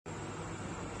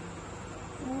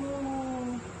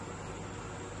Oh.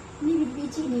 Ni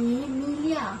biji ni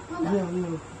milia. Faham tak? Ya.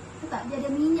 Tahu tak? Dia ada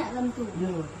minyak dalam tu.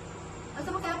 Ya.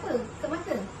 Azal pakai apa? Kat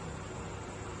mata?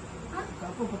 Ha? Tak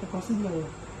apa pakai concealer.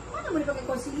 Mana boleh pakai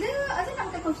concealer? Azal nak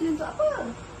pakai concealer untuk apa?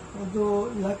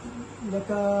 Untuk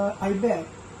lekat eye bag.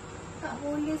 Tak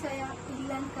boleh saya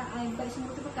hilangkan eye bag.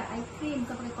 Semua tu pakai eye cream,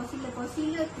 bukan pakai concealer.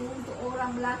 Concealer tu untuk orang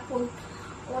berlakon,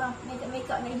 orang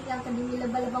make-up nak hilangkan dia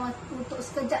lebam-lebam, tutup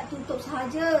sekejap, tutup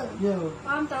sahaja. Ya.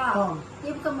 Faham tak? Faham.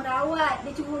 Dia bukan merawat,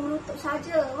 dia cuma menutup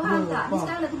sahaja. Faham Ya, tak? Ni faham.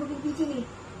 sekarang dah tumbuh biji ni.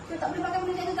 So tak boleh pakai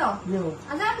benda macam tu tau. Ya.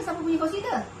 Azal ada siapa punya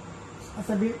concealer?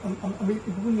 Asal ambil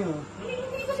ibu punya. Ini dia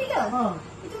punya concealer? Ha.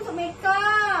 Itu untuk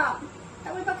make-up. Tak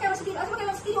boleh pakai masa tidur. Azal pakai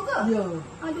masa tidur ke? Ya.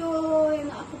 Aduh, yang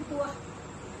nak aku bertuah.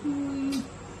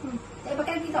 Tak payah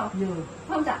pakai lagi tau. Ya.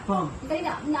 Faham tak? Faham. Kali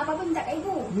nak apa-apa minta kat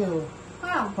ibu. Ya.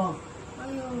 Faham? Faham.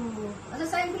 Ayuh. Azal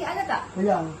sayang kulit Azal tak?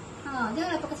 Sayang.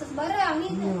 Janganlah pakai sembarang ni.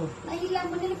 Ya. Nak hilang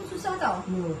benda ni pun susah tau.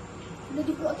 Ya. Bila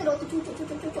jumpa doktor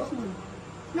cucuk semua.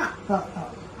 Nak? Tak.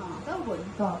 Tahu pun.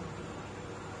 Tak.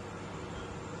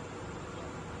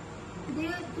 Dia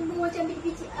tumbuh macam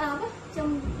biji-biji apa? Macam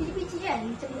biji-biji kan?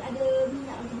 Macam ada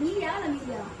minyak. Milia lah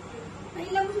milia. Nak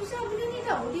hilang pun susah benda ni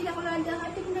tau. Dia dah kalau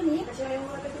ada benda ni. Macam yang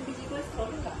orang kata biji kolesterol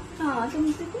tu tak? Macam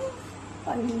itu tu.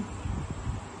 Apa ni?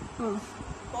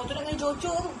 Oh tu nak kena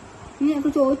cocok tu. Ni aku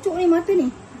cocok ni mata ni.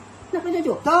 Nak kena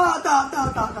cocok? Tak.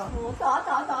 Oh,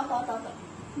 tak.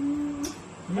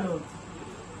 Ya.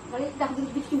 Balik dah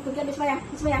biji cucuk pergi ambil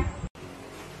sembarang.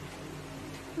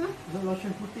 Azal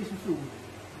lotion putih susu.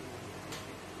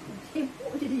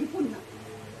 Sibuk je dia pun nak.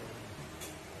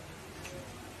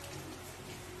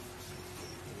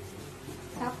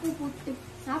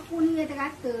 Sapu ni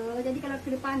kata-kata. Jadi kalau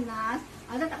kena panas,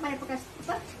 Azal tak payah pakai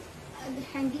apa?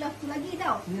 Hand glove tu lagi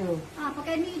tau. Ya.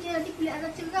 Pakai ni je nanti kulit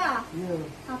Azal cerah. Ya.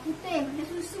 Putih macam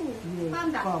susu. Ya. Faham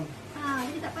tak? Faham.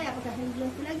 Jadi tak payah pakai hand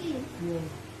glove tu lagi. Ya.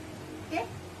 Okey?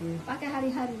 Pakai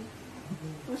hari-hari.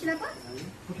 Lotion apa?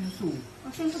 Putih susu.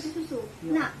 Lotion putih susu.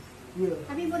 Ya. Nak? Ya.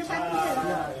 Tapi boleh pakai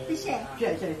je. Kita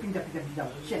share. Share. Pinjam.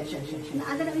 Share. Nak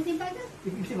Azal nak simpan ke?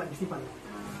 Simpan.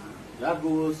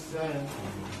 Bagus.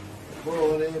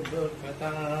 Boleh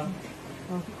berkata.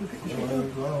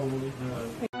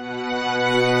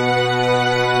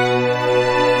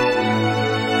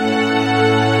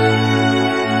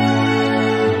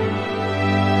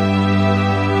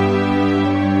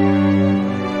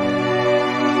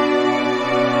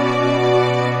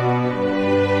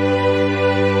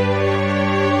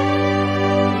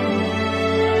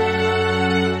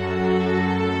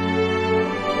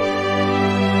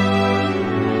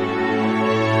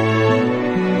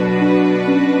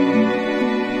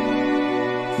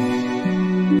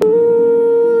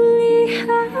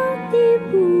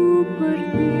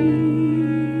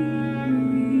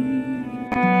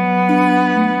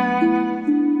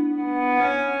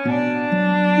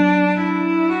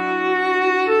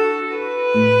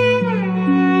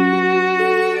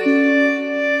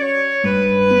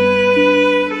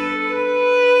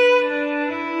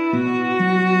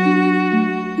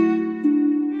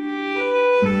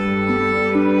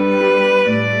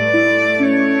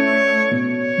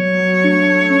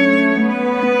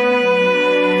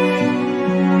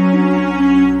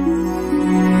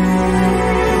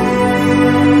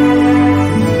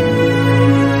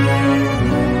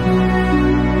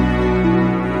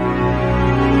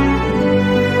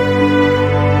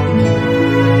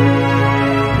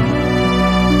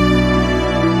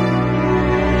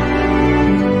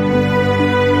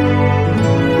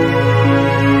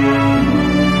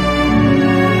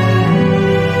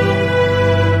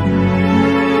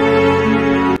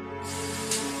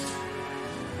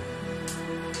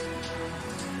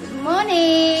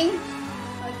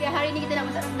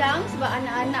 sebab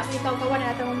anak-anak punya kawan-kawan yang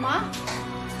datang rumah,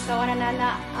 kawan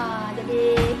anak-anak.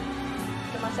 Jadi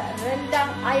kita masak rendang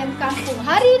ayam kampung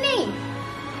hari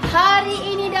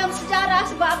ini dalam sejarah.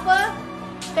 Sebab apa?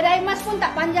 Kedai emas pun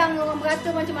tak panjang. Orang berkata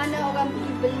macam mana orang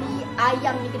pergi beli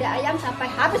ayam di kedai ayam sampai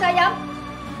habis ayam.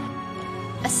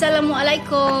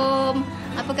 Assalamualaikum.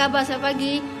 Apa khabar selamat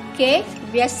pagi? Okey,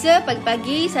 biasa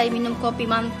pagi-pagi saya minum kopi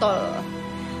mantol.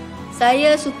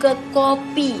 Saya suka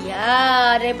kopi.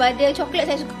 Daripada coklat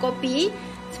saya suka kopi.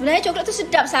 Sebenarnya coklat tu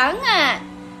sedap sangat.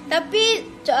 Tapi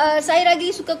saya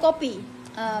lagi suka kopi.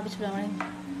 Bismillahirrahmanirrahim.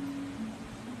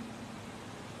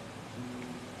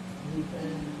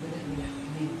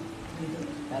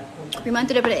 Kopi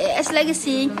mantol daripada AS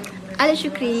Legacy. Ala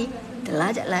Syukri,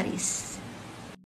 telajak laris.